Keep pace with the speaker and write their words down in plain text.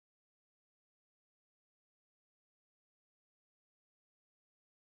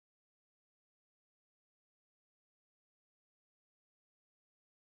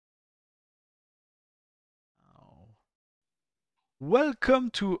Welcome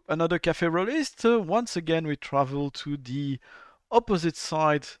to another Café Rolistes. Once again, we travel to the opposite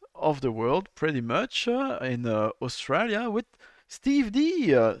side of the world, pretty much, in Australia with Steve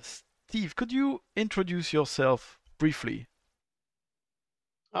Dee. Steve, could you introduce yourself briefly?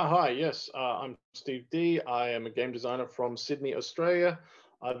 Hi, yes, I'm Steve Dee. I am a game designer from Sydney, Australia.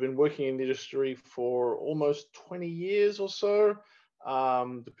 I've been working in the industry for almost 20 years or so,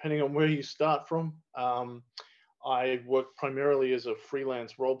 depending on where you start from. I work primarily as a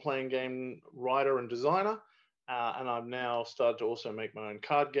freelance role playing game writer and designer, and I've now started to also make my own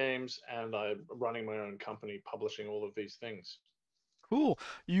card games, and I'm running my own company publishing all of these things. Cool.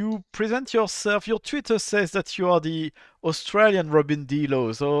 You present yourself. Your Twitter says that you are the Australian Robin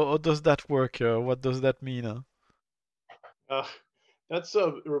Delos. So how does that work? What does that mean? Uh, that's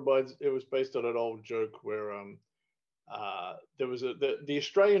it was based on an old joke where there was the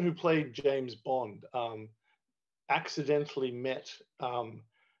Australian who played James Bond accidentally met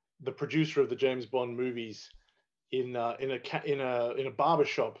the producer of the James Bond movies in a barber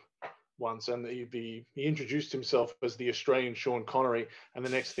shop once, and he introduced himself as the Australian Sean Connery, and the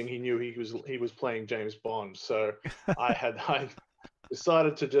next thing he knew, he was playing James Bond. So I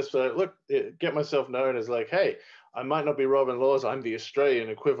decided to just get myself known as like, hey, I might not be Robin Laws, I'm the Australian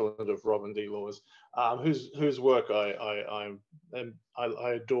equivalent of Robin D. Laws, whose work I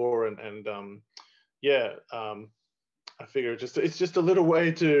adore and yeah. I figure it's just a little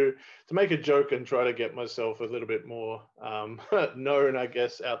way to make a joke and try to get myself a little bit more known, I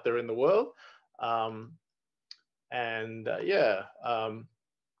guess, out there in the world. Um, and yeah,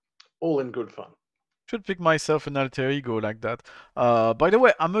 all in good fun. Should pick myself an alter ego like that. By the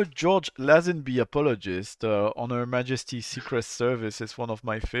way, I'm a George Lazenby apologist. On Her Majesty's Secret Service is one of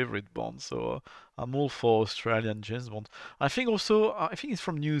my favorite Bonds, so I'm all for Australian James Bond. I think also, I think it's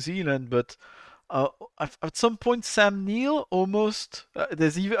from New Zealand, but uh, at some point Sam Neill almost.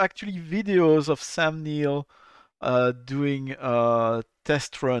 There's even actually videos of Sam Neill doing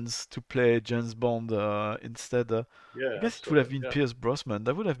test runs to play James Bond instead. I Yeah, guess it would have absolutely. been Yeah. Pierce Brosnan.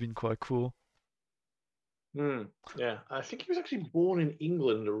 That would have been quite cool. Yeah, I think he was actually born in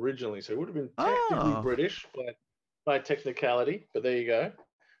England originally, so he would have been technically Ah. British by technicality. But there you go.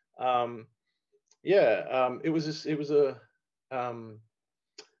 Um, yeah, it was a um,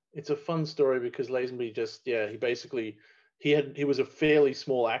 it's a fun story because Lazenby just he basically he was a fairly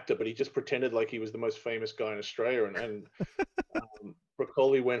small actor, but he just pretended like he was the most famous guy in Australia, and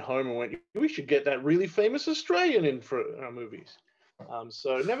Broccoli went home and went, we should get that really famous Australian in for our movies.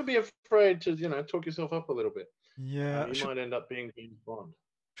 So never be afraid to talk yourself up a little bit. Yeah, You might end up being James Bond.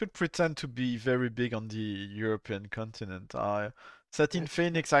 should pretend to be very big on the European continent. Satin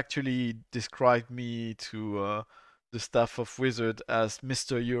Phoenix actually described me to the staff of Wizard as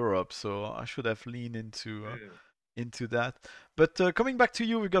Mr. Europe, so I should have leaned into that. But coming back to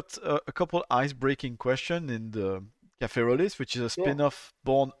you, we got a couple ice-breaking question in the Café Rolis, which is a Sure. spin-off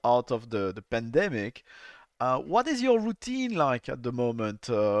born out of the pandemic. What is your routine like at the moment?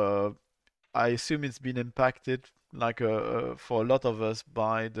 I assume it's been impacted, like for a lot of us,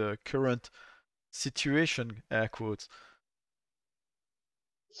 by the current situation, air quotes.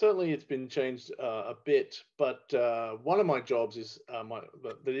 Certainly, it's been changed a bit, but one of my jobs is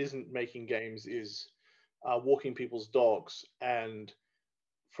that isn't making games is walking people's dogs, and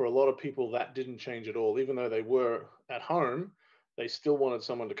for a lot of people that didn't change at all. Even though they were at home, they still wanted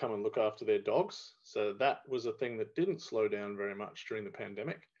someone to come and look after their dogs. So that was a thing that didn't slow down very much during the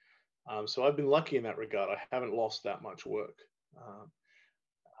pandemic. So I've been lucky in that regard. I haven't lost that much work. Um,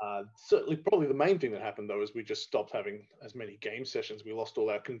 Certainly, probably the main thing that happened though is we just stopped having as many game sessions. We lost all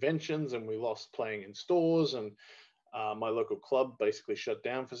our conventions and we lost playing in stores. And my local club basically shut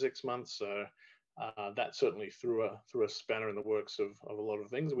down for 6 months. So that certainly threw a spanner in the works of a lot of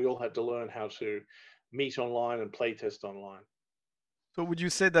things. We all had to learn how to meet online and play test online. So would you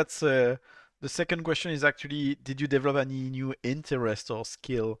say that's the second question is actually, did you develop any new interest or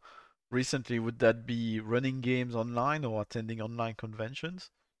skill recently? Would that be running games online or attending online conventions?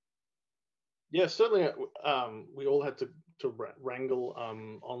 Yeah, certainly. We all had to wrangle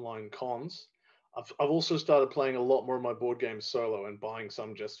online cons. I've also started playing a lot more of my board games solo and buying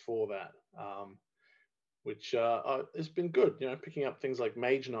some just for that, which has been good. Picking up things like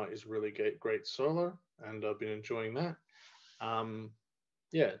Mage Knight is really great solo, and I've been enjoying that. Um,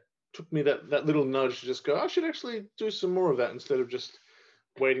 yeah, took me that little nudge to just go, I should actually do some more of that instead of just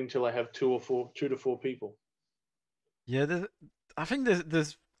waiting till I have two to four people. Yeah, I think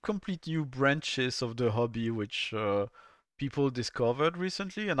there's complete new branches of the hobby which people discovered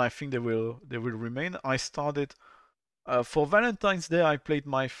recently, and I think they will remain. I started for Valentine's Day. I played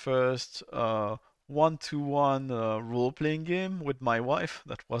my first one-to-one role-playing game with my wife.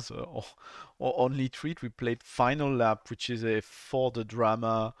 That was our only treat. We played Final Lap, which is a for the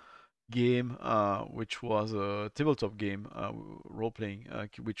drama game, which was a tabletop game, role-playing,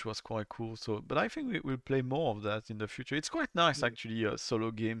 which was quite cool. So, but I think we'll play more of that in the future. It's quite nice actually,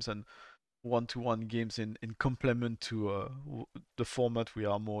 solo games and one-to-one games in complement to the format we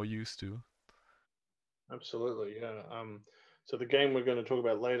are more used to. Absolutely, yeah. So the game we're going to talk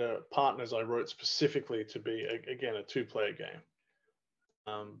about later, Partners, I wrote specifically to be again a two-player game,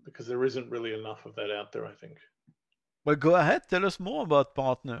 because there isn't really enough of that out there, I think. Well, go ahead, tell us more about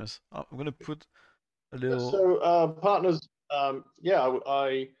Partners. I'm gonna put a little. So Partners, yeah,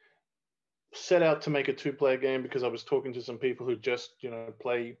 I set out to make a two-player game because I was talking to some people who just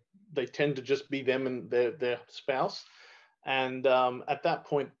play. They tend to just be them and their spouse. And at that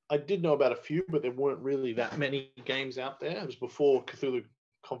point, I did know about a few, but there weren't really that many games out there. It was before Cthulhu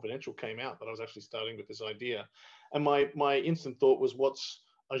Confidential came out that I was actually starting with this idea. And my instant thought was, what's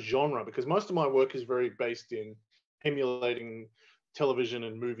a genre? Because most of my work is very based in emulating television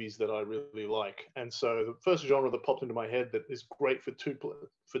and movies that I really like. And so the first genre that popped into my head that is great for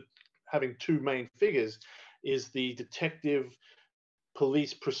having two main figures is the detective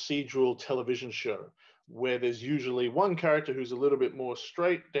police procedural television show, where there's usually one character who's a little bit more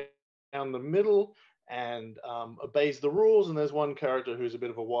straight down the middle and obeys the rules, and there's one character who's a bit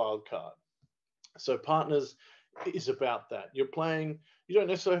of a wild card. So Partners is about that. You're playing, you don't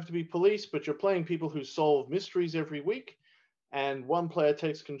necessarily have to be police, but you're playing people who solve mysteries every week, and one player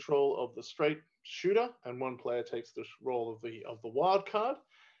takes control of the straight shooter, and one player takes the role of the wild card,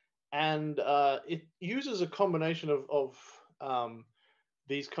 and it uses a combination of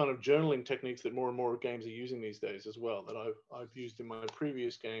these kind of journaling techniques that more and more games are using these days as well, that I've used in my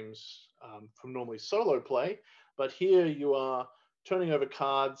previous games, from normally solo play. But here you are turning over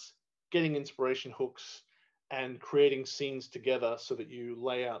cards, getting inspiration hooks, and creating scenes together so that you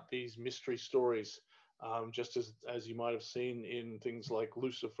lay out these mystery stories, just as you might have seen in things like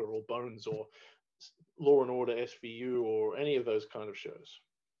Lucifer or Bones or Law and Order SVU or any of those kind of shows.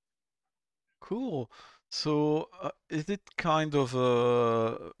 Cool. So, is it kind of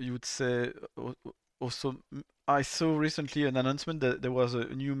you would say also? I saw recently an announcement that there was a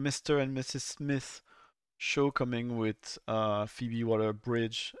new Mr. and Mrs. Smith show coming with Phoebe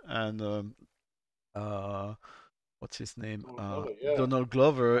Waller-Bridge and uh, what's his name? Love it, yeah. Donald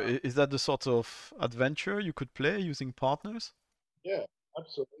Glover. Um, Is that the sort of adventure you could play using partners? Yeah,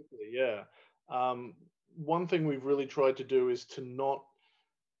 absolutely. Yeah. Um, One thing we've really tried to do is to not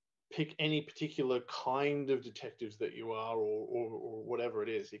pick any particular kind of detectives that you are, or whatever it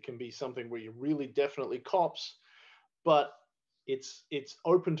is. It can be something where you're really definitely cops, but it's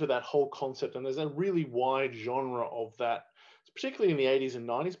open to that whole concept. And there's a really wide genre of that, particularly in the 80s and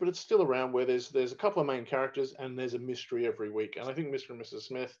 90s, but it's still around where there's a couple of main characters and there's a mystery every week. And I think Mr. and Mrs.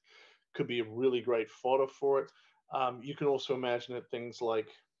 Smith could be a really great fodder for it. You can also imagine it things like,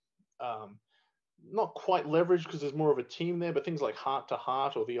 um, not quite leverage because there's more of a team there, but things like Heart to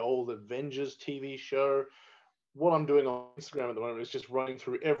Heart or the old Avengers TV show. What I'm doing on Instagram at the moment is just running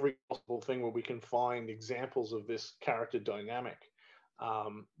through every possible thing where we can find examples of this character dynamic,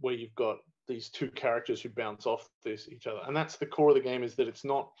 where you've got these two characters who bounce off each other. And that's the core of the game, is that it's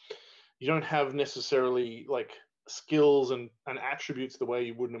not, you don't have necessarily like skills and attributes the way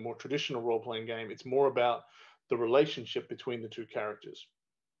you would in a more traditional role-playing game. It's more about the relationship between the two characters,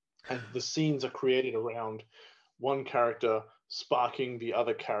 and the scenes are created around one character sparking the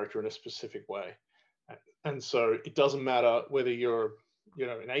other character in a specific way. And so it doesn't matter whether you're,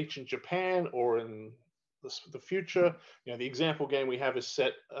 in ancient Japan or in the future. The example game we have is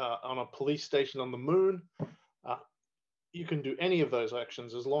set on a police station on the moon. Uh, you can do any of those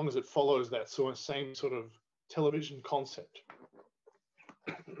actions as long as it follows that same sort of television concept.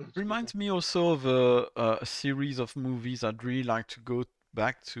 Excuse me. Reminds me also of a series of movies I'd really like to go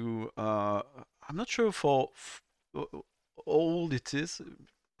back to. I'm not sure how old it is.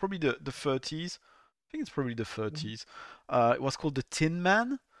 Probably the 30s. I think it's probably the Mhm. 30s. It was called The Tin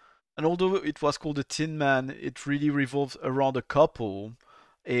Man. And although it was called The Tin Man, it really revolves around a couple,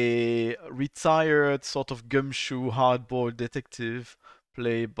 a retired sort of gumshoe hardboiled detective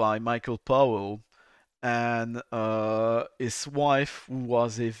played by Michael Powell, and his wife, who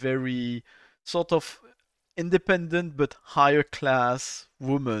was a very sort of independent but higher class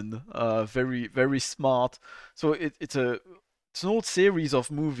woman, very very smart. So it's an old series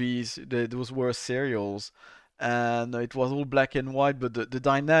of movies. Those were serials, and it was all black and white. But the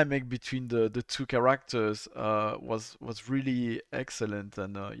dynamic between the two characters was really excellent.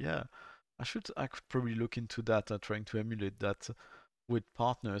 And yeah, I could probably look into that, trying to emulate that with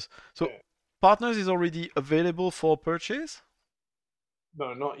partners. So Yeah. Partners is already available for purchase?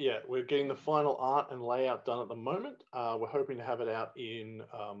 No, not yet. We're getting the final art and layout done at the moment. We're hoping to have it out in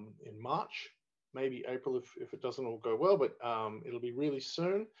March, maybe April if it doesn't all go well, but it'll be really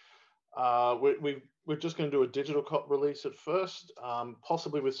soon. We're just going to do a digital release at first,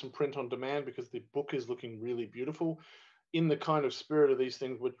 possibly with some print on demand because the book is looking really beautiful. In the kind of spirit of these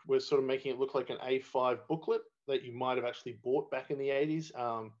things, we're sort of making it look like an A5 booklet that you might have actually bought back in the 80s.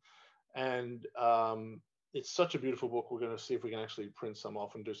 And it's such a beautiful book. We're going to see if we can actually print some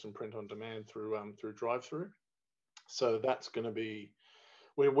off and do some print on demand through drive-through. So that's going to be.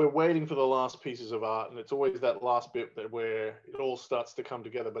 We're waiting for the last pieces of art, and it's always that last bit that where it all starts to come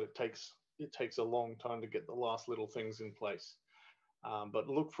together. But it takes a long time to get the last little things in place. But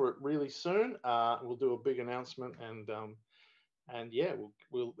look for it really soon. We'll do a big announcement, and yeah,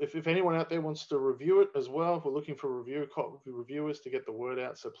 we'll if anyone out there wants to review it as well, we're looking for reviewers to get the word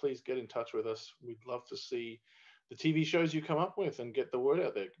out. So please get in touch with us. We'd love to see the TV shows you come up with and get the word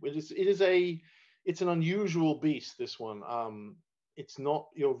out there. It's an unusual beast, this one. It's not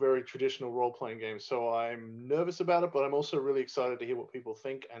your very traditional role-playing game, so I'm nervous about it, but I'm also really excited to hear what people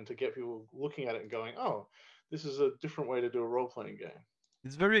think and to get people looking at it and going, oh, this is a different way to do a role-playing game.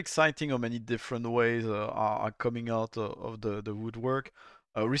 It's very exciting how many different ways are coming out of the woodwork.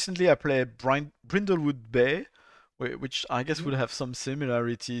 Recently, I played Brindlewood Bay, which I guess would Mm-hmm. have some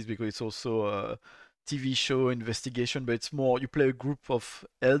similarities because it's also a TV show investigation, but it's more you play a group of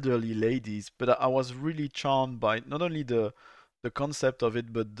elderly ladies. But I was really charmed by not only the concept of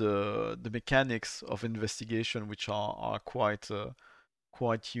it, but the mechanics of investigation, which are quite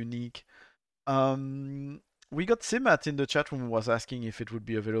unique. Um, we got Simat in the chat room was asking if it would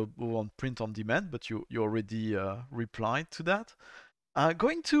be available on print on demand, but you already replied to that. And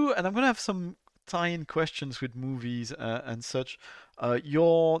I'm gonna have some tie-in questions with movies and such.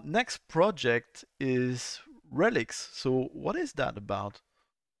 Your next project is Relics. So what is that about?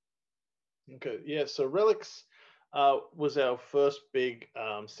 Okay, yeah. So Relics was our first big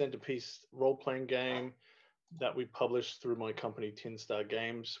centerpiece role-playing game that we published through my company, Tin Star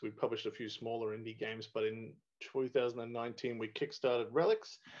Games. We published a few smaller indie games, but in 2019 we kickstarted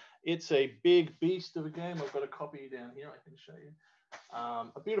Relics. It's a big beast of a game. I've got a copy down here. I can show you.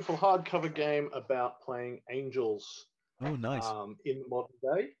 A beautiful hardcover game about playing angels Oh, nice. in the modern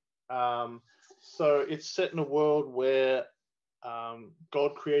day. So it's set in a world where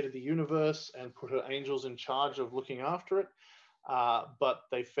God created the universe and put her angels in charge of looking after it. But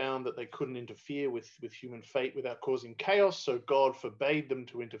they found that they couldn't interfere with human fate without causing chaos, so God forbade them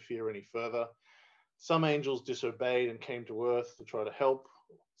to interfere any further. Some angels disobeyed and came to Earth to try to help.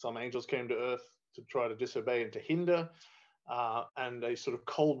 Some angels came to Earth to try to disobey and to hinder. And a sort of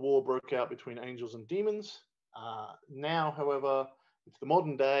cold war broke out between angels and demons. Now, however, it's the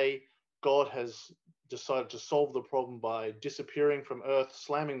modern day. God has decided to solve the problem by disappearing from Earth,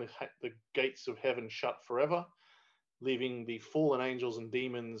 slamming the gates of heaven shut forever, leaving the fallen angels and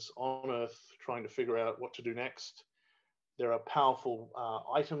demons on Earth trying to figure out what to do next. There are powerful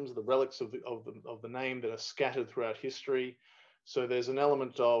items, the relics of the name, that are scattered throughout history. So there's an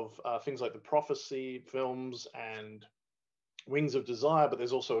element of things like the prophecy films and Wings of Desire, but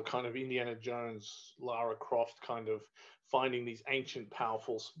there's also a kind of Indiana Jones, Lara Croft kind of finding these ancient,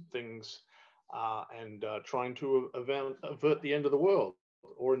 powerful things and trying to avert the end of the world,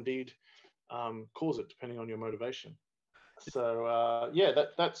 or indeed cause it, depending on your motivation. So yeah,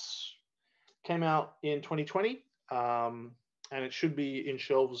 that's came out in 2020, and it should be in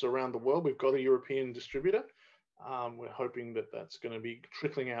shelves around the world. We've got a European distributor. We're hoping that that's going to be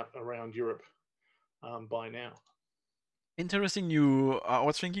trickling out around Europe by now. Interesting. I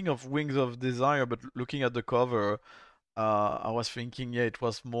was thinking of Wings of Desire, but looking at the cover, I was thinking, yeah, it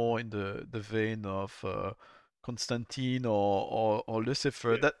was more in the vein of Constantine or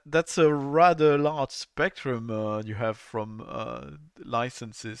Lucifer. Yeah. That's a rather large spectrum you have from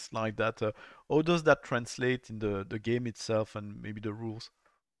licenses like that. How does that translate in the game itself and maybe the rules?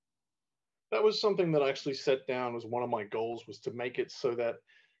 That was something that I actually set down as one of my goals, was to make it so that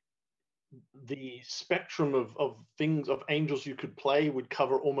the spectrum of things, of angels you could play, would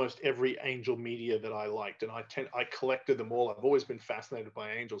cover almost every angel media that I liked, and I collected them all. I've always been fascinated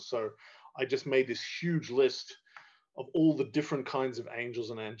by angels, so I just made this huge list of all the different kinds of angels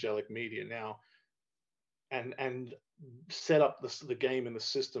and angelic media now, and set up the game and the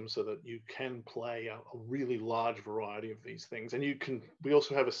system so that you can play a really large variety of these things. And we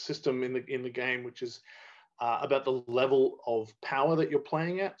also have a system in the game which is about the level of power that you're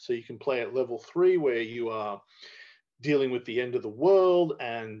playing at. So you can play at level 3, where you are dealing with the end of the world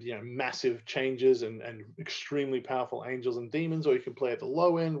and massive changes and extremely powerful angels and demons, or you can play at the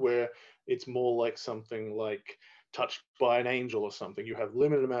low end, where It's more like something like touched by an angel or something. You have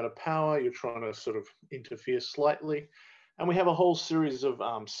limited amount of power. You're trying to sort of interfere slightly. And we have a whole series of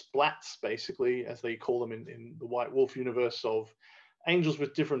splats, basically, as they call them in the White Wolf universe, of angels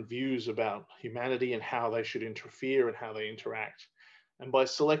with different views about humanity and how they should interfere and how they interact. And by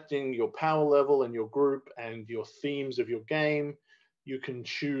selecting your power level and your group and your themes of your game, you can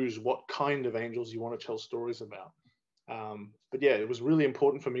choose what kind of angels you want to tell stories about. But yeah, it was really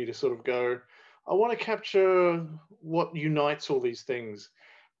important for me to sort of go, I want to capture what unites all these things.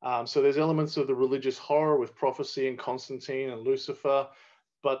 So there's elements of the religious horror with prophecy and Constantine and Lucifer,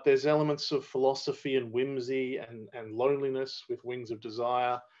 but there's elements of philosophy and whimsy and loneliness with Wings of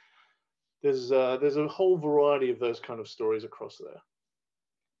Desire. There's a whole variety of those kind of stories across there.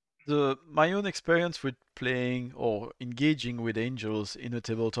 My own experience with playing or engaging with angels in a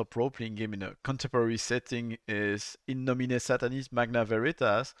tabletop role-playing game in a contemporary setting is In Nomine Satanis Magna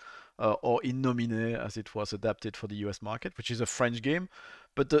Veritas, or In Nomine as it was adapted for the US market, which is a French game.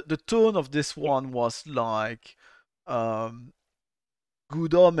 But the tone of this one was like um,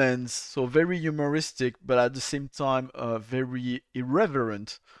 Good Omens, so very humoristic, but at the same time very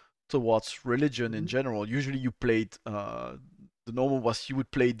irreverent towards religion in Mhm. general. Usually you played the normal was you would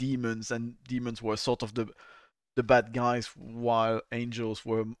play demons, and demons were sort of the bad guys, while angels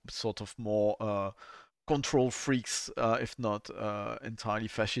were sort of more control freaks, if not entirely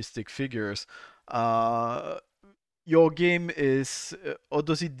fascistic figures. Uh, your game is how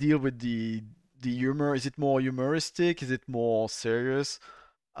does it deal with the humor? Is it more humoristic? Is it more serious?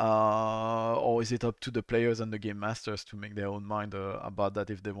 Or is it up to the players and the game masters to make their own mind about that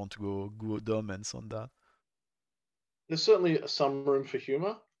if they want to go dominance on that? There's certainly some room for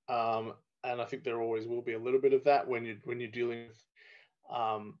humor, and I think there always will be a little bit of that when you're dealing with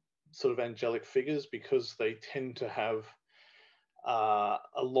sort of angelic figures, because they tend to have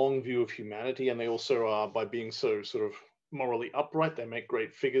a long view of humanity, and they also are, by being so sort of morally upright, they make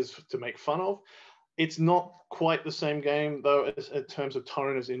great figures to make fun of. It's not quite the same game though, as, in terms of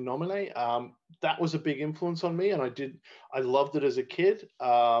tone, as in Nomine. That was a big influence on me, and I loved it as a kid.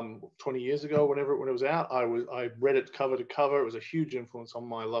 20 years ago, when it was out, I read it cover to cover. It was a huge influence on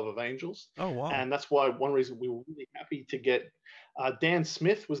my love of angels, Oh wow. and that's why one reason we were really happy to get Dan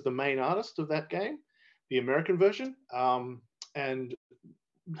Smith was the main artist of that game, the American version, and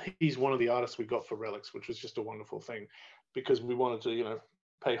he's one of the artists we got for Relics, which was just a wonderful thing, because we wanted to,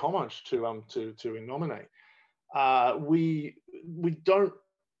 pay homage to In Nomine. We don't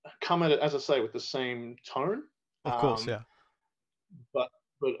come at it, as I say, with the same tone, Of course, um, yeah. but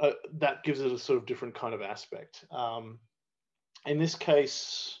that gives it a sort of different kind of aspect. In this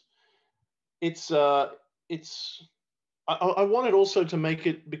case, it's it's I wanted also to make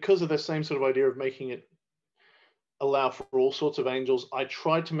it, because of the same sort of idea of making it allow for all sorts of angels. I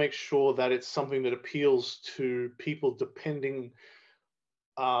tried to make sure that it's something that appeals to people depending,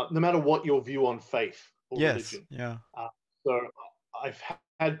 no matter what your view on faith or Yes, religion. yeah. Uh, so I've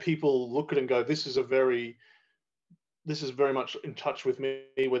had people look at it and go, this is very much in touch with me,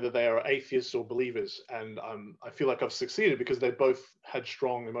 whether they are atheists or believers. And I feel like I've succeeded, because they both had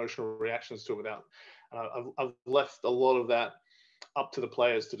strong emotional reactions to it without. I've left a lot of that up to the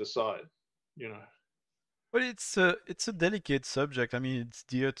players to decide, you know. But it's a delicate subject. I mean, it's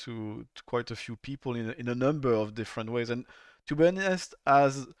dear to quite a few people in a number of different ways. And to be honest,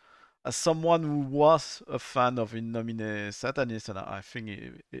 as someone who was a fan of In Nomine Satanis, and I think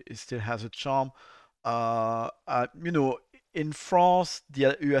it still has a charm. You know, in France,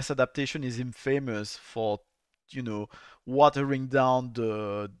 the US adaptation is infamous for, you know, watering down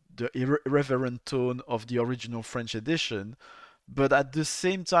the irreverent tone of the original French edition. But at the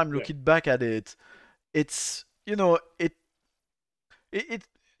same time, Yeah. looking back at it, it's it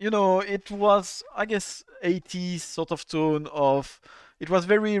it was, I guess, 80s sort of tone of, it was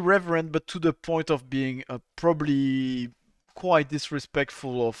very reverent but to the point of being probably quite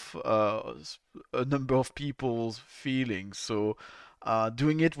disrespectful of a number of people's feelings. So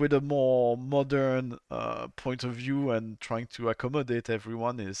doing it with a more modern point of view and trying to accommodate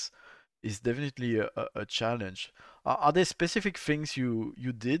everyone is definitely a challenge. Are there specific things you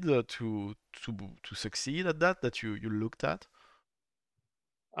did to succeed at that you looked at?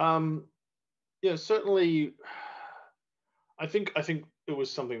 Um, yeah, certainly. I think it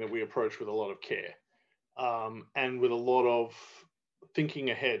was something that we approached with a lot of care, and with a lot of thinking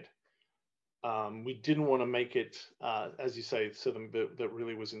ahead. We didn't want to make it, as you say, something that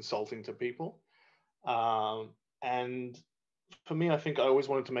really was insulting to people. And for me, I think I always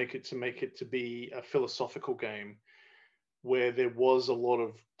wanted to be a philosophical game, where there was a lot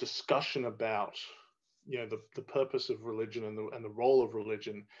of discussion about, the purpose of religion and the role of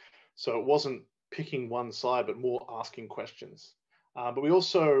religion, So it wasn't picking one side, but more asking questions. But we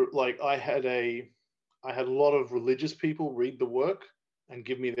also, like, I had a lot of religious people read the work and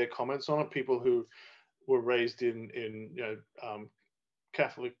give me their comments on it. People who were raised in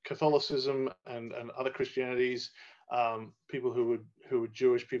Catholicism and other Christianities, people who were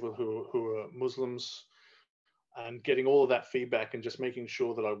Jewish, people who were Muslims, and getting all of that feedback and just making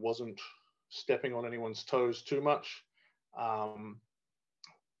sure that I wasn't stepping on anyone's toes too much. Um,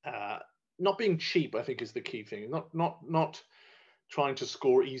 Not being cheap, I think, is the key thing. Not trying to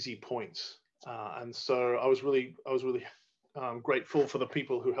score easy points. And so I was really grateful for the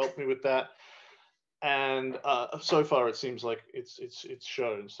people who helped me with that. And so far, it seems like it's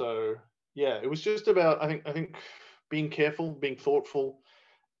shown. So yeah, it was just about I think being careful, being thoughtful,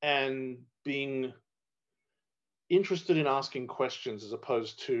 and being interested in asking questions as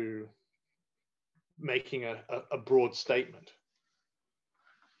opposed to making a broad statement.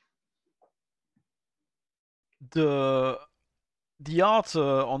 The art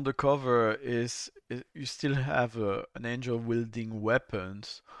on the cover is you still have an angel wielding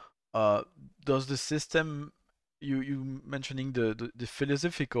weapons. Uh, does the system you mentioning the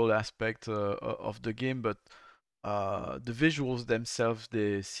philosophical aspect of the game, but the visuals themselves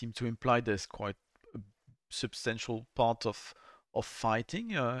they seem to imply there's quite a substantial part of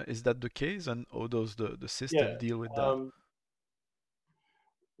fighting. Is that the case? And how does the system Yeah. deal with that? Um,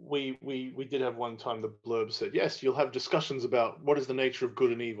 we did have one time the blurb said, yes, you'll have discussions about what is the nature of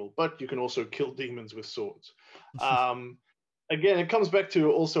good and evil, but you can also kill demons with swords. Um, Again, it comes back to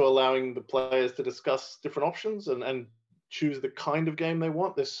also allowing the players to discuss different options and choose the kind of game they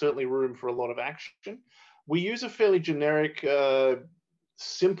want. There's certainly room for a lot of action. We use a fairly generic,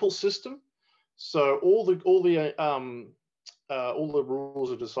 simple system. So all the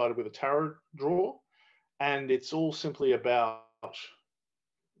rules are decided with a tarot draw, and it's all simply about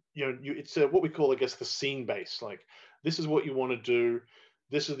it's what we call, I guess, the scene base. Like, this is what you want to do,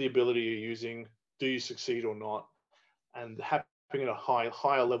 this is the ability you're using, do you succeed or not, and having at a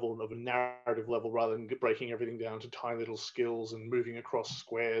higher level of a narrative level rather than breaking everything down to tiny little skills and moving across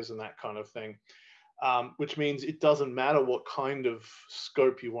squares and that kind of thing. Which means it doesn't matter what kind of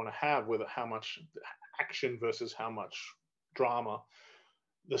scope you want to have, whether how much action versus how much drama,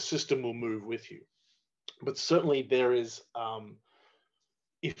 the system will move with you. But certainly there is,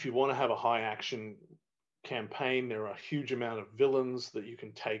 if you want to have a high action campaign, there are a huge amount of villains that you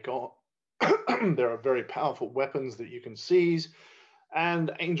can take on. There are very powerful weapons that you can seize,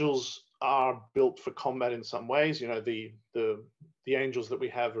 and angels are built for combat in some ways. You know, the angels that we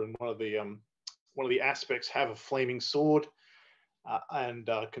have are in one of the aspects have a flaming sword, and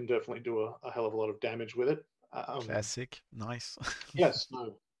can definitely do a hell of a lot of damage with it. Classic, nice. Yes,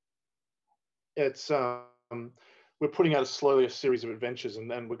 no, it's we're putting out slowly a series of adventures,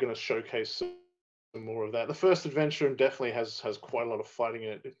 and then we're going to showcase some more of that. The first adventure definitely has quite a lot of fighting in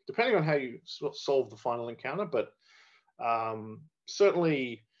it, depending on how you solve the final encounter. But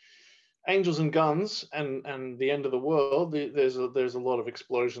certainly, angels and guns and the end of the world. There's a lot of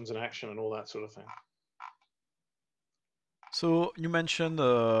explosions and action and all that sort of thing. So you mentioned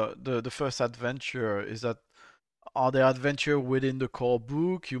the first adventure. Are there adventure within the core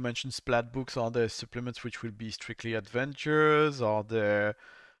book? You mentioned splat books. Are there supplements which will be strictly adventures? Are there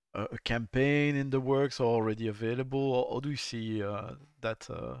a campaign in the works or already available? Or do you see that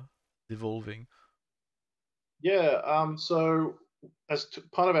evolving? Yeah. So as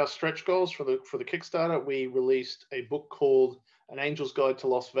part of our stretch goals for the Kickstarter, we released a book called An Angel's Guide to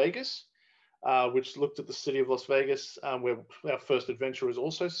Las Vegas, which looked at the city of Las Vegas, where our first adventure is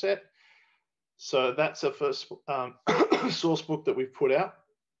also set. So that's our first source book that we've put out.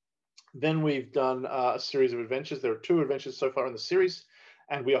 Then we've done a series of adventures. There are 2 adventures so far in the series,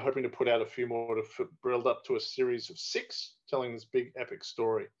 and we are hoping to put out a few more to build up to a series of 6 telling this big epic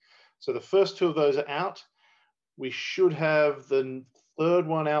story. So the first 2 of those are out. We should have the 3rd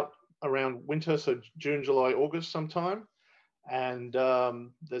one out around winter, so June, July, August sometime. And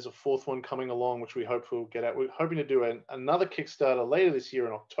there's a 4th one coming along, which we hope we'll get out. We're hoping to do another Kickstarter later this year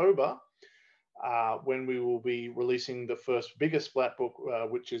in October, when we will be releasing the first bigger splat book,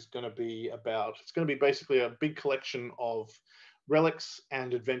 which is going to be basically a big collection of relics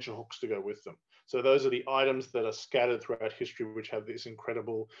and adventure hooks to go with them. So those are the items that are scattered throughout history, which have these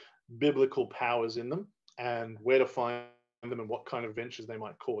incredible biblical powers in them, and where to find them and what kind of adventures they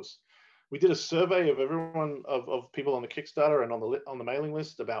might cause. We did a survey of everyone, of people on the Kickstarter and on the mailing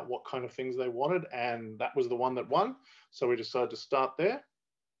list about what kind of things they wanted, and that was the one that won. So we decided to start there.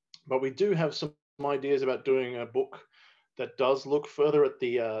 But we do have some ideas about doing a book that does look further at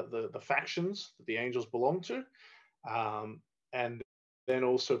the factions that the angels belong to, and then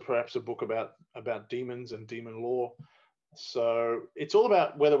also perhaps a book about demons and demon lore. So it's all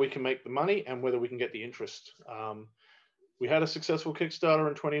about whether we can make the money and whether we can get the interest. We had a successful Kickstarter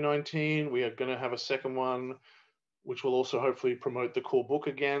in 2019. We are going to have a second one, which will also hopefully promote the core book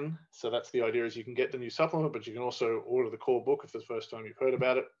again. So that's the idea: is you can get the new supplement, but you can also order the core book if it's the first time you've heard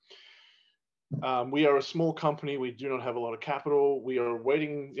about it. We are a small company. We do not have a lot of capital. We are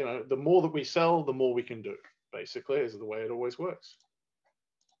waiting. The more that we sell, the more we can do. Basically, is the way it always works.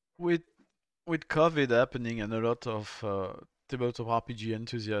 With with COVID happening and a lot of tabletop RPG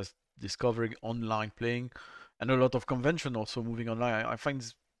enthusiasts discovering online playing, and a lot of convention also moving online, I find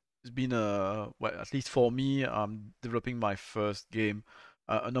it's been well, at least for me, developing my first game,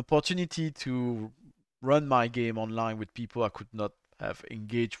 an opportunity to run my game online with people I could not have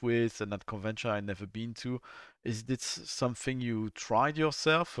engaged with and at convention I'd never been to. Is this something you tried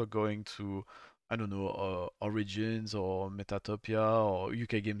yourself, or going to, I don't know, Origins or Metatopia or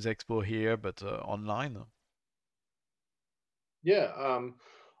UK Games Expo here, but online? Yeah,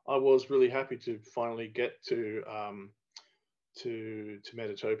 I was really happy to finally get to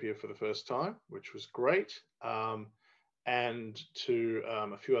Metatopia for the first time, which was great, and to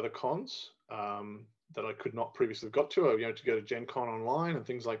a few other cons that I could not previously have got to. To go to Gen Con online and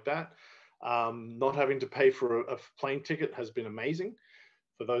things like that. Not having to pay for a plane ticket has been amazing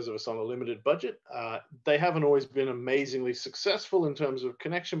for those of us on a limited budget. They haven't always been amazingly successful in terms of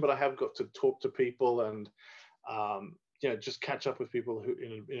connection, but I have got to talk to people and just catch up with people who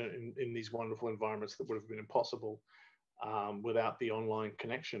in these wonderful environments that would have been impossible without the online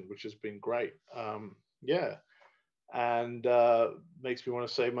connection, which has been great. Yeah, and makes me want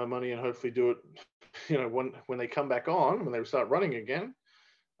to save my money and hopefully do it. When they come back on, when they start running again,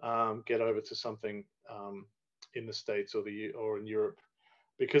 get over to something in the States or in Europe,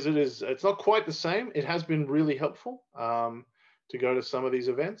 because it's not quite the same. It has been really helpful to go to some of these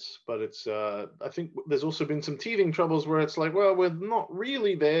events, but it's I think there's also been some teething troubles where it's like, well, we're not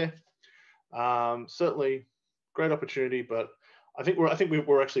really there. Certainly great opportunity, but I think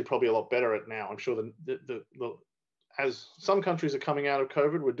we're actually probably a lot better at now. I'm sure the as some countries are coming out of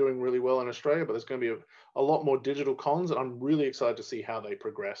COVID, we're doing really well in Australia, but there's going to be a lot more digital cons, and I'm really excited to see how they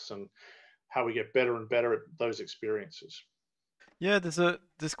progress and how we get better and better at those experiences. Yeah,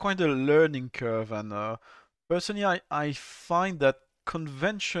 there's quite a learning curve, and personally, I find that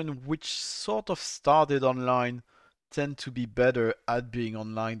convention which sort of started online tend to be better at being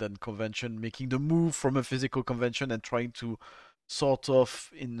online than convention, making the move from a physical convention and trying to sort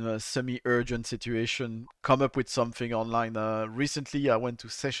of, in a semi-urgent situation, come up with something online. Recently, I went to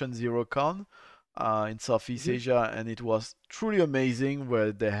Session Zero Con in Southeast Mm-hmm. Asia, and it was truly amazing.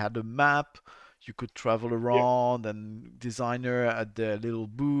 Where they had a map, you could travel Yeah, around, and designer at their little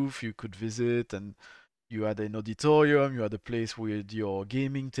booth you could visit, and you had an auditorium, you had a place with your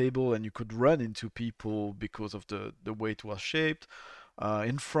gaming table, and you could run into people because of the way it was shaped.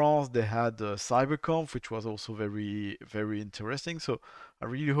 In France, they had CyberConf, which was also very, very interesting. So I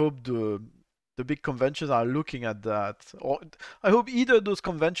really hope the big conventions are looking at that. Or I hope either those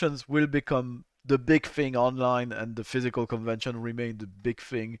conventions will become the big thing online, and the physical convention remain the big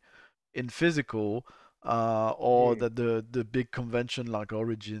thing in physical, or mm, that the big convention like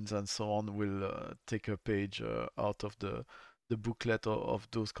Origins and so on will take a page out of the booklet of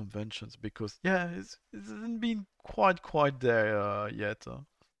those conventions, because yeah, it hasn't been quite there yet.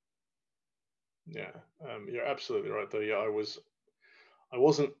 yeah, you're absolutely right. Though, yeah, I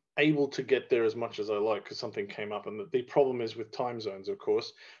wasn't able to get there as much as I like because something came up, and the problem is with time zones, of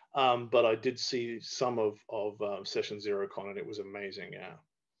course. But I did see some of Session Zero Con, and it was amazing. Yeah.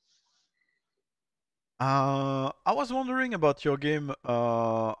 I was wondering about your game.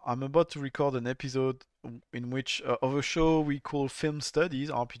 I'm about to record an episode in which of a show we call Film Studies,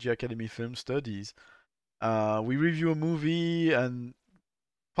 RPG Academy Film Studies. We review a movie, and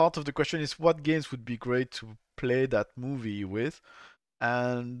part of the question is what games would be great to play that movie with.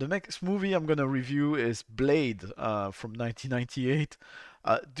 And the next movie I'm gonna review is Blade from 1998.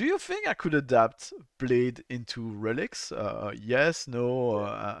 Do you think I could adapt Blade into Relics? Yes, no,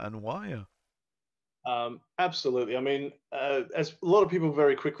 and why? Absolutely. I mean, as a lot of people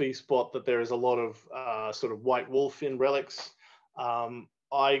very quickly spot that there is a lot of sort of white wolf in Relics.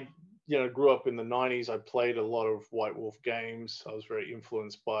 I, grew up in the '90s. I played a lot of White Wolf games. I was very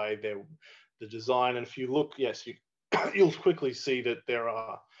influenced by the design. And if you look, yes, you'll quickly see that there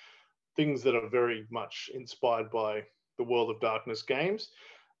are things that are very much inspired by the World of Darkness games.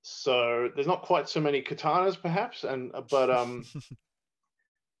 So there's not quite so many katanas, perhaps, and but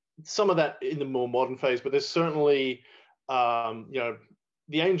some of that in the more modern phase, but there's certainly, um, you know,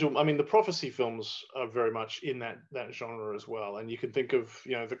 the Angel, I mean, the Prophecy films are very much in that genre as well, and you can think of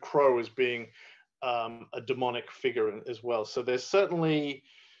the Crow as being a demonic figure as well. So there's certainly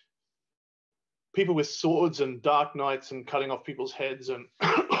people with swords and dark knights and cutting off people's heads and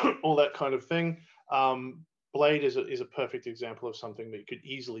all that kind of thing. Blade is a perfect example of something that you could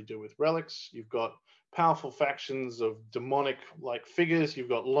easily do with Relics. You've got powerful factions of demonic like figures. You've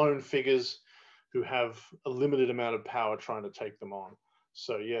got lone figures who have a limited amount of power trying to take them on.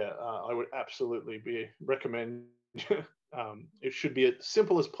 So yeah, I would absolutely recommend. It should be as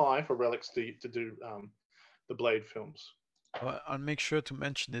simple as pie for Relics to do the Blade films. I'll make sure to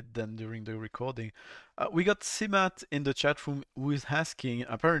mention it then during the recording. We got Simat in the chat room who is asking.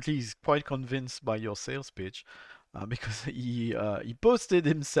 Apparently, he's quite convinced by your sales pitch because he posted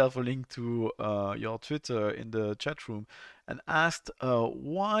himself a link to your Twitter in the chat room and asked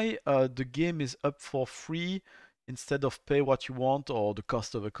why the game is up for free instead of pay what you want or the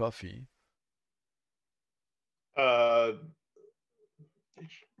cost of a coffee. Uh,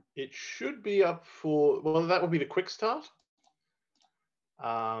 it should be up for, well, that would be the quick start.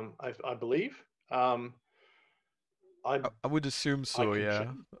 I believe. I would assume so,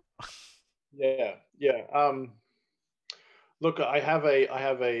 yeah. Yeah. Look, I have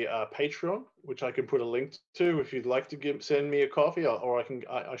a Patreon which I can put a link to if you'd like to send me a coffee, or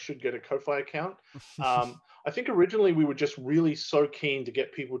I should get a Ko-fi account. I think originally we were just really so keen to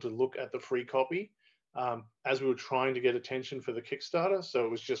get people to look at the free copy as we were trying to get attention for the Kickstarter. So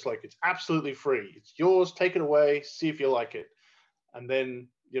it was just like, it's absolutely free. It's yours. Take it away. See if you like it. And then,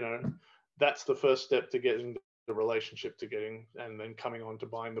 that's the first step to getting the relationship to getting and then coming on to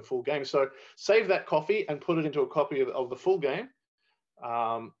buying the full game. So save that coffee and put it into a copy of the full game.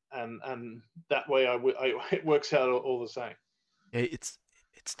 And that way it works out all the same. It's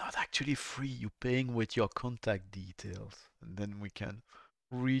not actually free. You're paying with your contact details, and then we can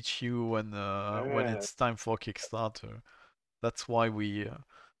reach you when it's time for Kickstarter. That's why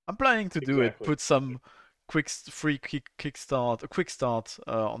I'm planning to do it. Put some quick start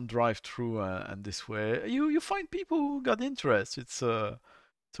on drive-through, and this way you find people who got interest. It's a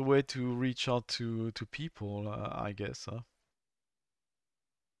way to reach out to people, I guess.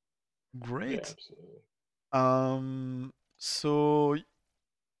 Great. Yeah, So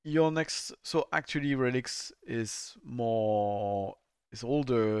your next, so actually Relics is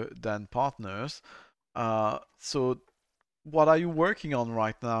older than Partners. So what are you working on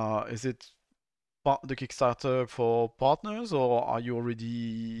right now? Is it the Kickstarter for Partners, or are you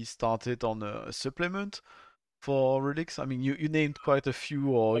already started on a supplement for Relics? I mean, you named quite a few,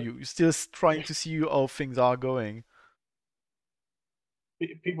 or you still trying to see how things are going?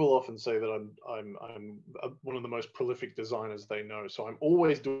 People often say that I'm one of the most prolific designers they know. So I'm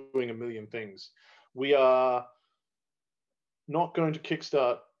always doing a million things. We are not going to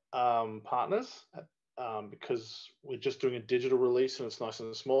kickstart Partners because we're just doing a digital release and it's nice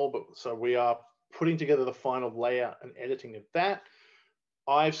and small. But so we are putting together the final layout and editing of that.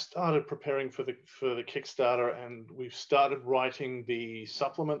 I've started preparing for the Kickstarter, and we've started writing the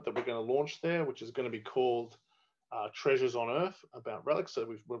supplement that we're going to launch there, which is going to be called Treasures on Earth about Relics. So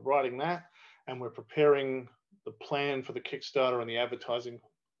we're writing that, and we're preparing the plan for the Kickstarter and the advertising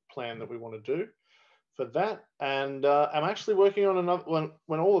plan that we want to do for that. And I'm actually working on another one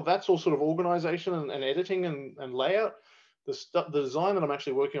when all of that's all sort of organization and editing and layout. The design that I'm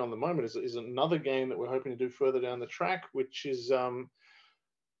actually working on at the moment is another game that we're hoping to do further down the track, which is going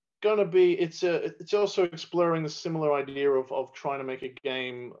to be, it's also exploring the similar idea of trying to make a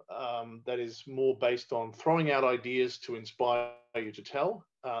game that is more based on throwing out ideas to inspire you to tell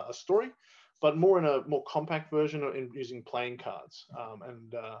a story, but more in a more compact version in using playing cards.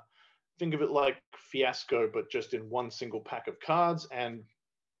 And think of it like Fiasco, but just in one single pack of cards and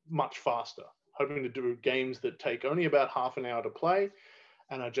much faster. Hoping to do games that take only about half an hour to play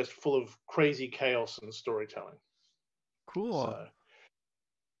and are just full of crazy chaos and storytelling. Cool. So,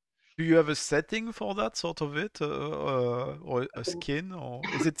 do you have a setting for that sort of it, or a skin, or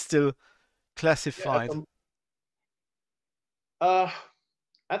is it still classified?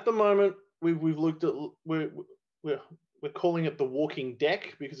 At the moment, we've looked at we're calling it the Walking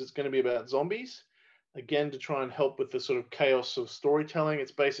Deck because it's going to be about zombies. Again, to try and help with the sort of chaos of storytelling.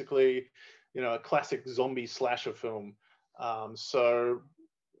 It's basically, a classic zombie slasher film. And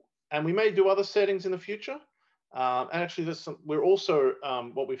we may do other settings in the future. And actually, we're also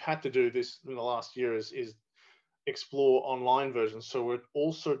what we've had to do this in the last year is explore online versions. So we're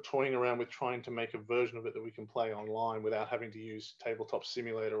also toying around with trying to make a version of it that we can play online without having to use Tabletop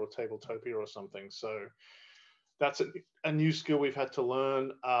Simulator or Tabletopia or something. So that's a new skill we've had to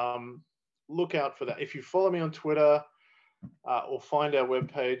learn. Look out for that. If you follow me on Twitter, or find our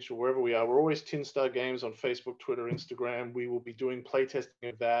webpage or wherever we are. We're always Tin Star Games on Facebook, Twitter, Instagram. We will be doing playtesting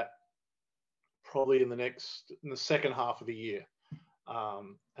of that probably in the second half of the year,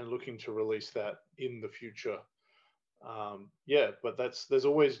 and looking to release that in the future. Yeah, but there's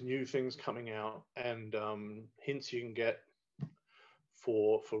always new things coming out, and hints you can get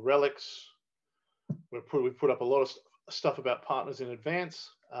for Relics. We've put up a lot of stuff about partners in advance,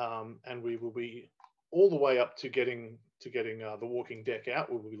 and we will be all the way up to getting the walking deck out.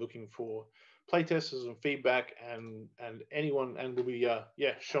 We'll be looking for playtesters and feedback, and anyone, and we'll be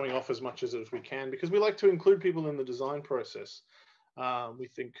showing off as much as we can, because we like to include people in the design process. We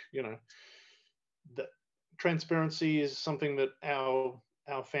think, that transparency is something that our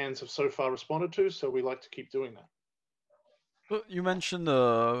fans have so far responded to, so we like to keep doing that. Well, you mentioned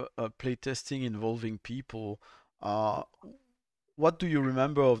playtesting involving people. Uh, what do you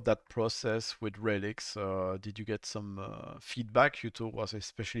remember of that process with Relics? Did you get some feedback you thought was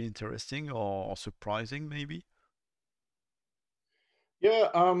especially interesting or surprising, maybe? Yeah,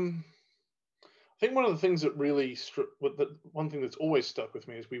 I think one of the things that really one thing that's always stuck with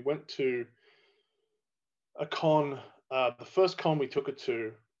me is we went to a con, the first con we took it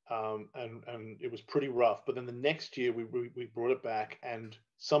to, and it was pretty rough. But then the next year we brought it back, and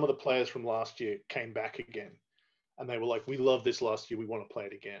some of the players from last year came back again, and they were like, "We loved this last year. We want to play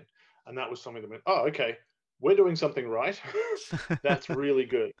it again." And that was something that went, "Oh, okay, we're doing something right. That's really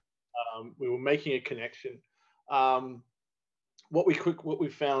good." We were making a connection. Um, what we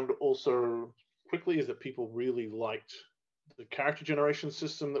found also quickly is that people really liked the character generation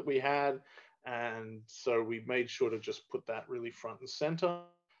system that we had, and so we made sure to just put that really front and center,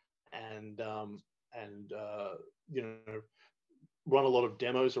 and and you know, run a lot of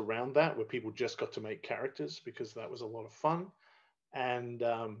demos around that where people just got to make characters, because that was a lot of fun. And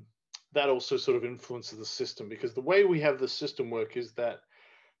that also sort of influences the system, because the way we have the system work is that,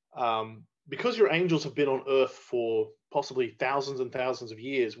 because your angels have been on Earth for possibly thousands and thousands of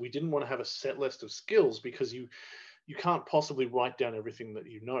years, we didn't want to have a set list of skills, because you can't possibly write down everything that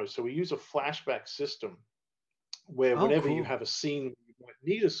you know. So we use a flashback system where Oh, whenever you cool. have a scene where you might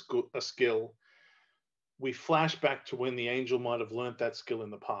need a skill, we flash back to when the angel might have learned that skill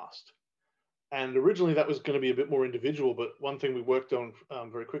in the past. And originally that was going to be a bit more individual, but one thing we worked on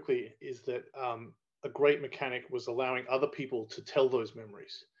very quickly is that, a great mechanic was allowing other people to tell those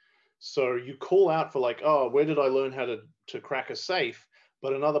memories. So you call out for, like, "Oh, where did I learn how to crack a safe?"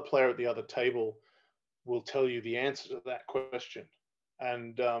 But another player at the other table will tell you the answer to that question.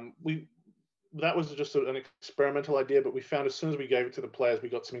 And we that was just an experimental idea, but we found as soon as we gave it to the players, we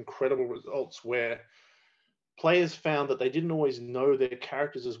got some incredible results where players found that they didn't always know their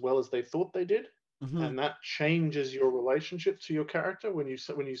characters as well as they thought they did, Hmm. and that changes your relationship to your character when you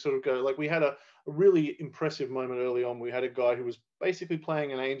sort of go, like, we had a really impressive moment early on. We had a guy who was basically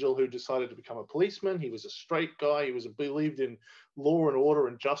playing an angel who decided to become a policeman. He was a straight guy. He was believed in law and order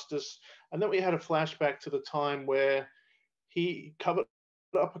and justice. And then we had a flashback to the time where he covered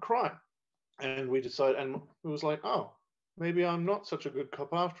up a crime, and we decided, and it was like, "Oh, maybe I'm not such a good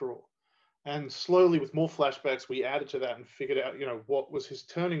cop after all." And slowly, with more flashbacks, we added to that and figured out, what was his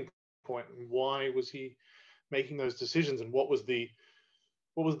turning point, and why was he making those decisions, and what was the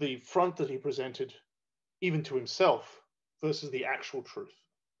front that he presented, even to himself, versus the actual truth.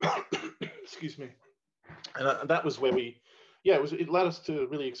 Excuse me. And that was where it led us to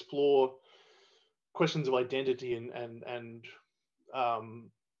really explore questions of identity, and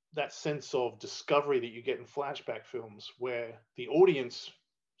um, that sense of discovery that you get in flashback films, where the audience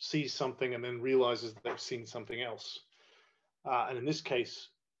sees something and then realizes that they've seen something else. And in this case,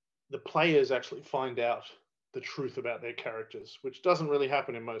 the players actually find out the truth about their characters, which doesn't really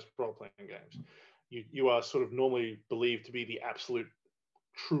happen in most role playing games. You are sort of normally believed to be the absolute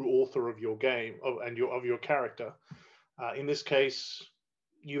true author of your game, of your character. In this case,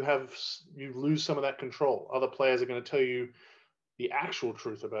 you lose some of that control. Other players are going to tell you the actual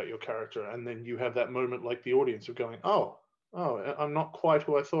truth about your character, and then you have that moment, like the audience, of going, "Oh, I'm not quite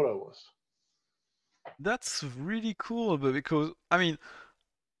who I thought I was." That's really cool, but because I mean,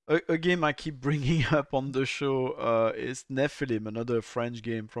 a game I keep bringing up on the show is Nephilim, another French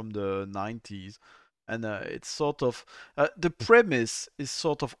game from the 90s. And it's sort of the premise is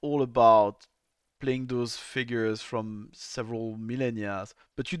sort of all about playing those figures from several millennia,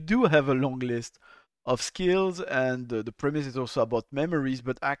 but you do have a long list of skills, and the premise is also about memories,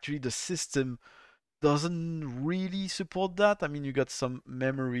 but actually the system doesn't really support that. I mean, you got some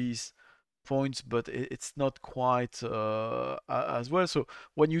memories points, but it's not quite as well. So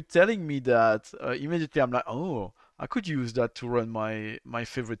when you're telling me that, immediately I'm like, oh, I could use that to run my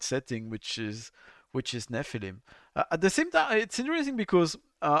favorite setting, which is which is Nephilim. At the same time, it's interesting because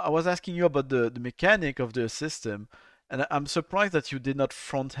I was asking you about the mechanic of the system, and I'm surprised that you did not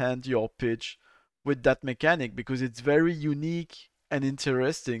front hand your pitch with that mechanic because it's very unique and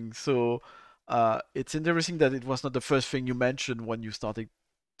interesting. So it's interesting that it was not the first thing you mentioned when you started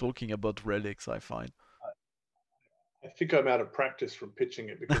talking about relics, I find. I think I'm out of practice from pitching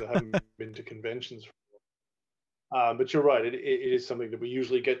it because I haven't been to conventions. But you're right. It is something that we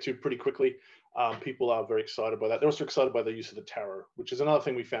usually get to pretty quickly. People are very excited by that. They're also excited by the use of the tarot, which is another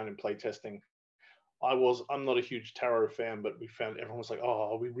thing we found in playtesting. I'm not a huge tarot fan, but we found everyone was like,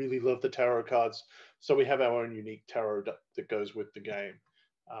 "Oh, we really love the tarot cards." So we have our own unique tarot that goes with the game,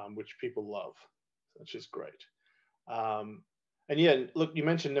 which people love, which is great. And yeah, look, you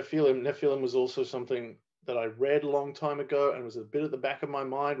mentioned Nephilim. Nephilim was also something that I read a long time ago and was a bit at the back of my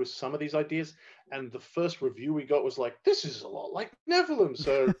mind with some of these ideas. And the first review we got was like, "This is a lot like Nephilim."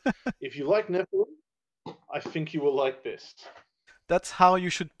 So if you like Nephilim, I think you will like this. That's how you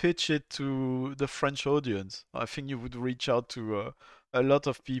should pitch it to the French audience. I think you would reach out to a lot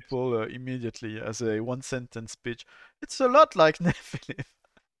of people immediately as a one sentence pitch. It's a lot like Nephilim.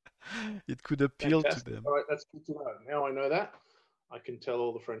 It could appeal to Fantastic. them. All right, that's good to know. Now I know that. I can tell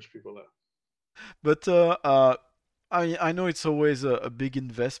all the French people that. But I know it's always a big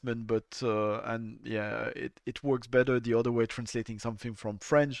investment, but and yeah, it works better the other way, translating something from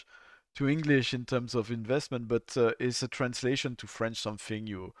French to English in terms of investment. But is a translation to French something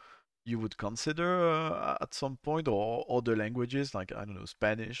you would consider at some point, or other languages like I don't know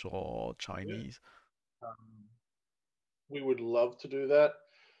Spanish or Yeah. Chinese? Um, we would love to do that.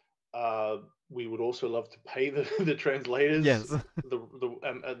 Uh, we would also love to pay the translators Yes. the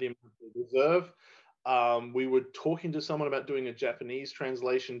amount they deserve. We were talking to someone about doing a Japanese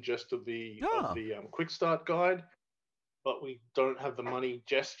translation just of Yeah. the quick start guide, but we don't have the money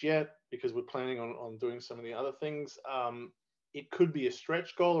just yet because we're planning on doing some of the other things. It could be a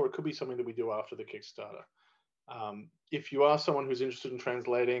stretch goal, or it could be something that we do after the Kickstarter. If you are someone who's interested in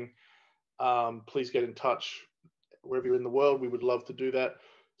translating, please get in touch wherever you're in the world. We would love to do that,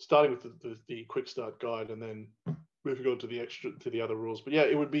 starting with the quick start guide and then moving on to the other rules. But yeah,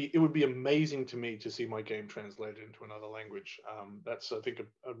 it would be amazing to me to see my game translated into another language. That's, I think,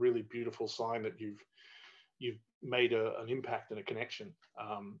 a really beautiful sign that you've made an impact and a connection.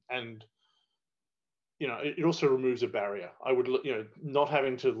 And it also removes a barrier. I would, not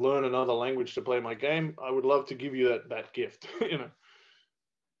having to learn another language to play my game. I would love to give you that gift.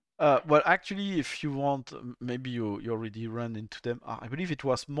 Well, actually, if you want, maybe you already ran into them. I believe it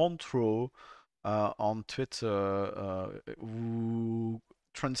was Montreux on Twitter who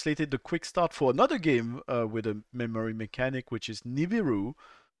translated the quick start for another game with a memory mechanic, which is Nibiru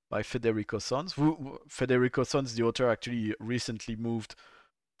by Federico Sons. Federico Sons, the author, actually recently moved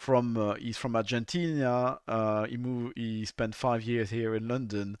from he's from Argentina. He spent 5 years here in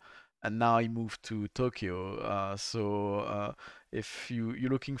London, and now he moved to Tokyo. So if you're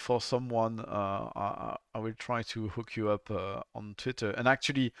looking for someone, I will try to hook you up on Twitter. And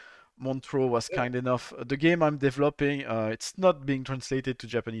actually, Montreux was Yeah. kind enough. The game I'm developing, it's not being translated to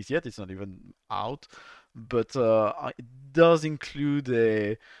Japanese yet. It's not even out, but it does include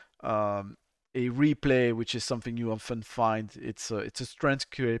a replay, which is something you often find. It's a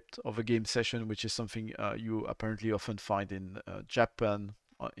transcript of a game session, which is something you apparently often find in Japan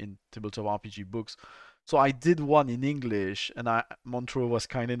in tabletop RPG books. So I did one in English, and Montreux was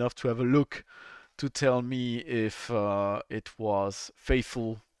kind enough to have a look to tell me if it was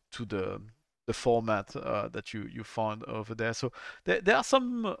faithful to the format that you found over there. So there are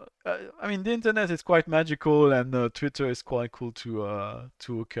some. I mean, the internet is quite magical, and Twitter is quite cool to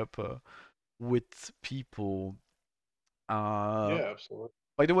hook up with people. Uh, Yeah, absolutely.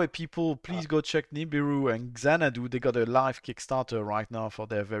 by the way, people, Uh, please go check Nibiru and Xanadu. They got a live Kickstarter right now for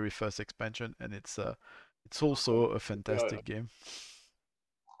their very first expansion, and it's also a yeah, fantastic game.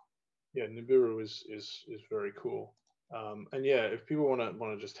 yeah, Nibiru is very cool. And yeah, if people want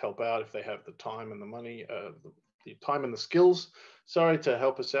to just help out, if they have the time and the money, the time and the skills, sorry, to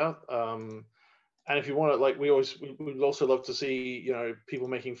help us out. And if you want to, like, we'd also love to see, people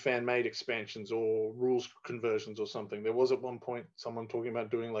making fan made expansions or rules conversions or something. There was at one point someone talking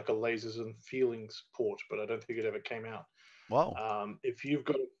about doing like a lasers and feelings port, but I don't think it ever came out. Wow. If you've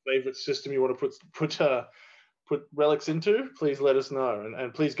got a favorite system you want to put relics into, please let us know,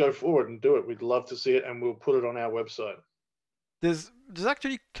 and please go forward and do it. We'd love to see it, and we'll put it on our website. There's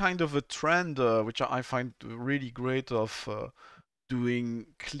actually kind of a trend which I find really great of doing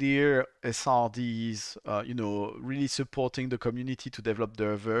clear SRDs, really supporting the community to develop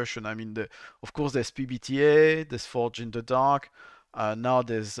their version. I mean, of course, there's PBTA, there's Forge in the Dark. Now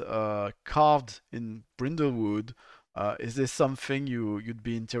there's carved in brindlewood. Is this something you'd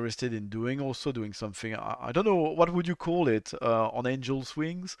be interested in doing? Also doing something? I don't know. What would you call it? On angel's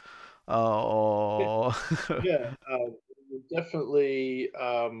wings? Yeah, Or yeah, definitely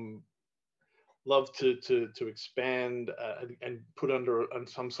love to expand and put under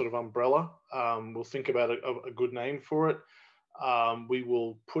some sort of umbrella. We'll think about a good name for it. We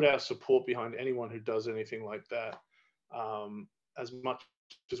will put our support behind anyone who does anything like that um, as much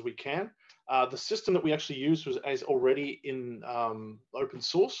as we can. The system that we actually used is already in open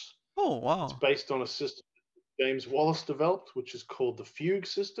source. oh It's wow. based on a system James Wallace developed, which is called the Fugue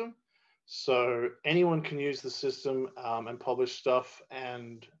system. So anyone can use the system and publish stuff.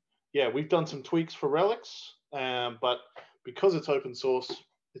 And yeah, we've done some tweaks for Relics, but because it's open source,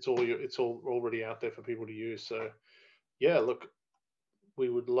 it's all already out there for people to use. So yeah, look, we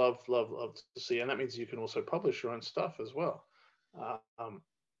would love to see, and that means you can also publish your own stuff as well. Um,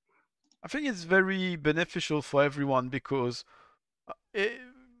 I think it's very beneficial for everyone because it,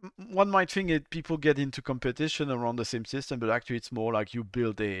 one might think it people get into competition around the same system, but actually it's more like you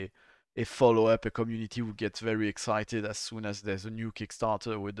build a follow up, a community who gets very excited as soon as there's a new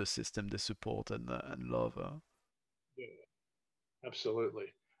Kickstarter with the system they support and love. yeah,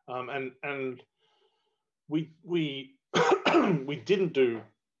 absolutely. And we we didn't do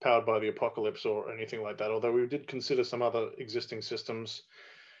Powered by the Apocalypse or anything like that, although we did consider some other existing systems.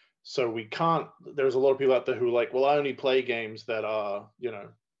 So we can't. There's a lot of people out there who are like, well, I only play games that are,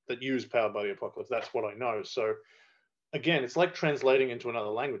 that use Powered by the Apocalypse. That's what I know. So again, it's like translating into another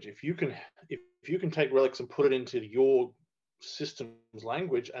language. If you can take Relics and put it into your system's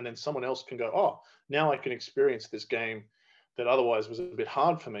language, and then someone else can go, oh, now I can experience this game that otherwise was a bit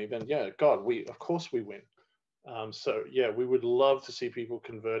hard for me. Then yeah, God, we of course we win. So yeah, we would love to see people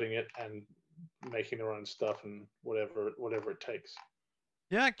converting it and making their own stuff and whatever it takes.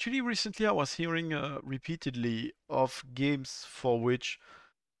 Yeah, actually, recently I was hearing repeatedly of games for which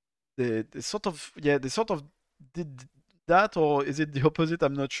they sort of did that, or is it the opposite?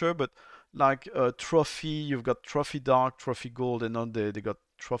 I'm not sure, but like Trophy, you've got Trophy Dark, Trophy Gold, and now they got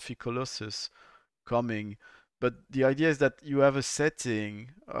Trophy Colossus coming. But the idea is that you have a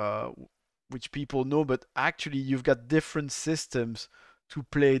setting which people know, but actually you've got different systems to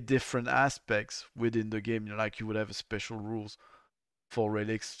play different aspects within the game. Like you would have special rules for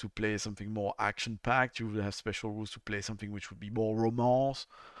Relics to play something more action packed. You would have special rules to play something which would be more romance,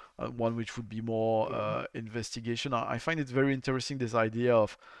 one which would be more Mhm. investigation. I find it very interesting this idea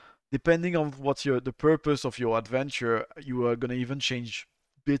of depending on what's the purpose of your adventure, you are gonna even change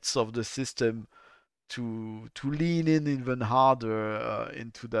bits of the system to lean in even harder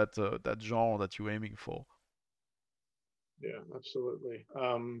into that genre that you're aiming for. Yeah, absolutely.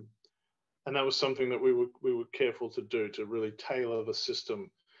 And that was something that we were careful to do, to really tailor the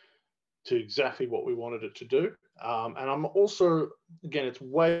system to exactly what we wanted it to do. And I'm also, again, it's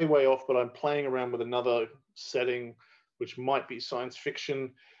way off, but I'm playing around with another setting, which might be science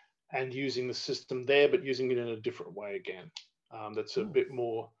fiction, and using the system there, but using it in a different way again. That's a Ooh, bit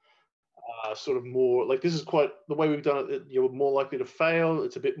more, sort of more like, this is quite the way we've done it. You're more likely to fail.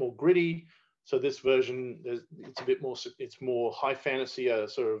 It's a bit more gritty. So this version, it's a bit more, it's more high fantasy,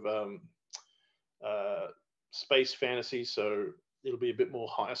 sort of uh, space fantasy. So it'll be a bit more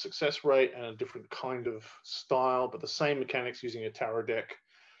higher success rate and a different kind of style, but the same mechanics using a tarot deck.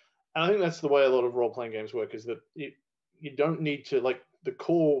 And I think that's the way a lot of role playing games work, is that you don't need to, like, the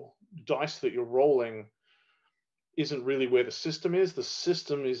core dice that you're rolling isn't really where the system is. The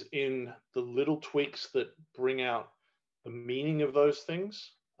system is in the little tweaks that bring out the meaning of those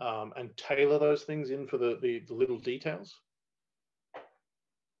things, and tailor those things in for the little details.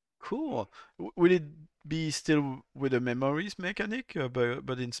 cool. Will it be still with a memories mechanic,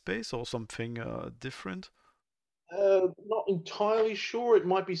 but in space or something different? Not entirely sure. It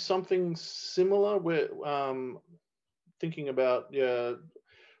might be something similar. Where thinking about, yeah,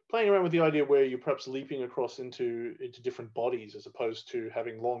 playing around with the idea where you're perhaps leaping across into different bodies, as opposed to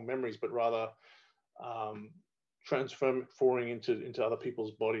having long memories, but rather um, transferring into other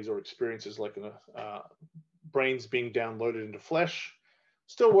people's bodies or experiences, like brains being downloaded into flesh.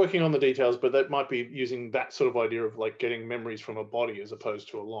 Still working on the details, but that might be using that sort of idea of like getting memories from a body as opposed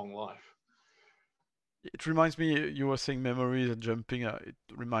to a long life. It reminds me, you were saying memories and jumping. It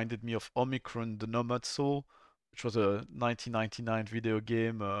reminded me of Omicron, the Nomad Soul, which was a 1999 video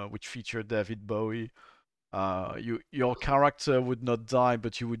game which featured David Bowie. Your character would not die,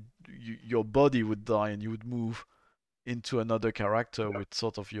 but your body would die, and you would move into another character Yeah. with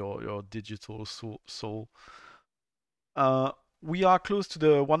sort of your digital soul. Uh, we are close to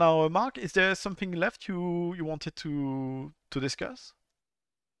the 1 hour mark. Is there something left you wanted to to discuss?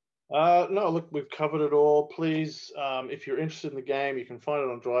 No, look, we've covered it all. Please, if you're interested in the game, you can find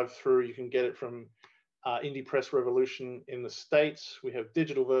it on drive-through. You can get it from Indie Press Revolution in the States. We have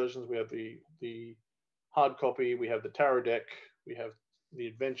digital versions. We have the hard copy. We have the tarot deck. We have the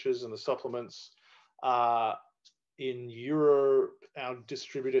adventures and the supplements. In Europe, our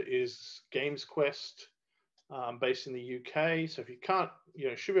distributor is Games Quest, based in the UK. So if you can't,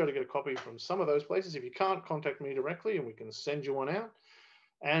 you should be able to get a copy from some of those places. If you can't, contact me directly and we can send you one out.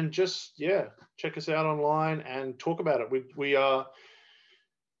 And just, check us out online and talk about it. We are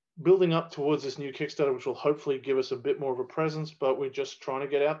building up towards this new Kickstarter, which will hopefully give us a bit more of a presence, but we're just trying to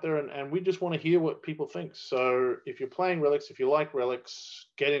get out there and we just want to hear what people think. So if you're playing Relics, if you like Relics,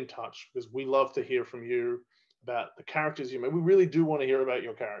 get in touch, because we love to hear from you about the characters you make. We really do want to hear about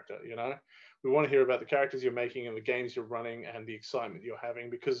your character, We want to hear about the characters you're making and the games you're running and the excitement you're having,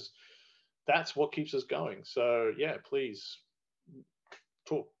 because that's what keeps us going. So please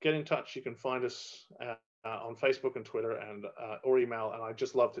get in touch. You can find us on Facebook and Twitter and or email, and I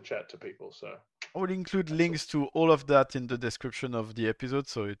just love to chat to people. So I will include links to all of that in the description of the episode,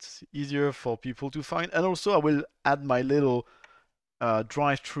 so it's easier for people to find. And also, I will add my little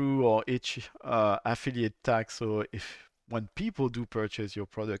drive-through or each affiliate tag, so if when people do purchase your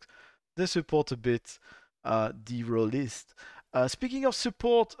product, they support a bit the Rolist. Speaking of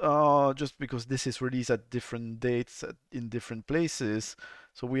support, just because this is released at different dates in different places,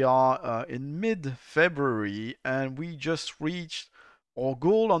 so we are in mid-February and we just reached our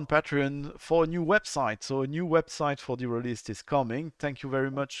goal on Patreon for a new website. So a new website for the Rolist is coming. Thank you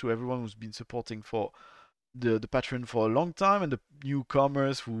very much to everyone who's been supporting for the Patreon for a long time and the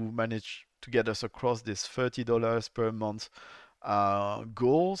newcomers who managed to get us across this $30 per month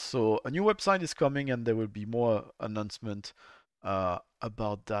goal. So a new website is coming and there will be more announcement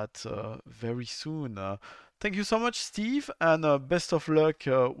about that very soon. Thank you so much, Steve, and best of luck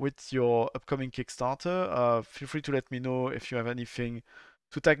with your upcoming Kickstarter. Feel free to let me know if you have anything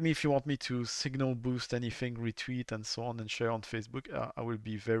to tag me if you want me to signal boost anything, retweet, and so on, and share on Facebook. I will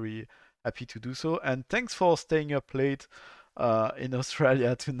be very happy to do so. And thanks for staying up late in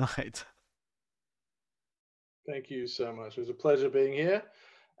Australia tonight. Thank you so much. It was a pleasure being here,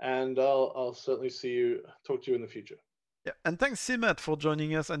 and I'll certainly talk to you in the future. Yeah, and thanks Simet for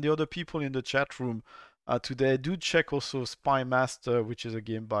joining us and the other people in the chat room today. Do check also Spy Master, which is a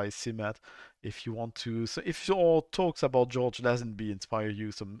game by Simet, if you want to. So if your talks about George Lazenby inspire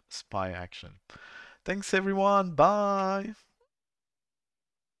you some spy action. Thanks everyone. Bye.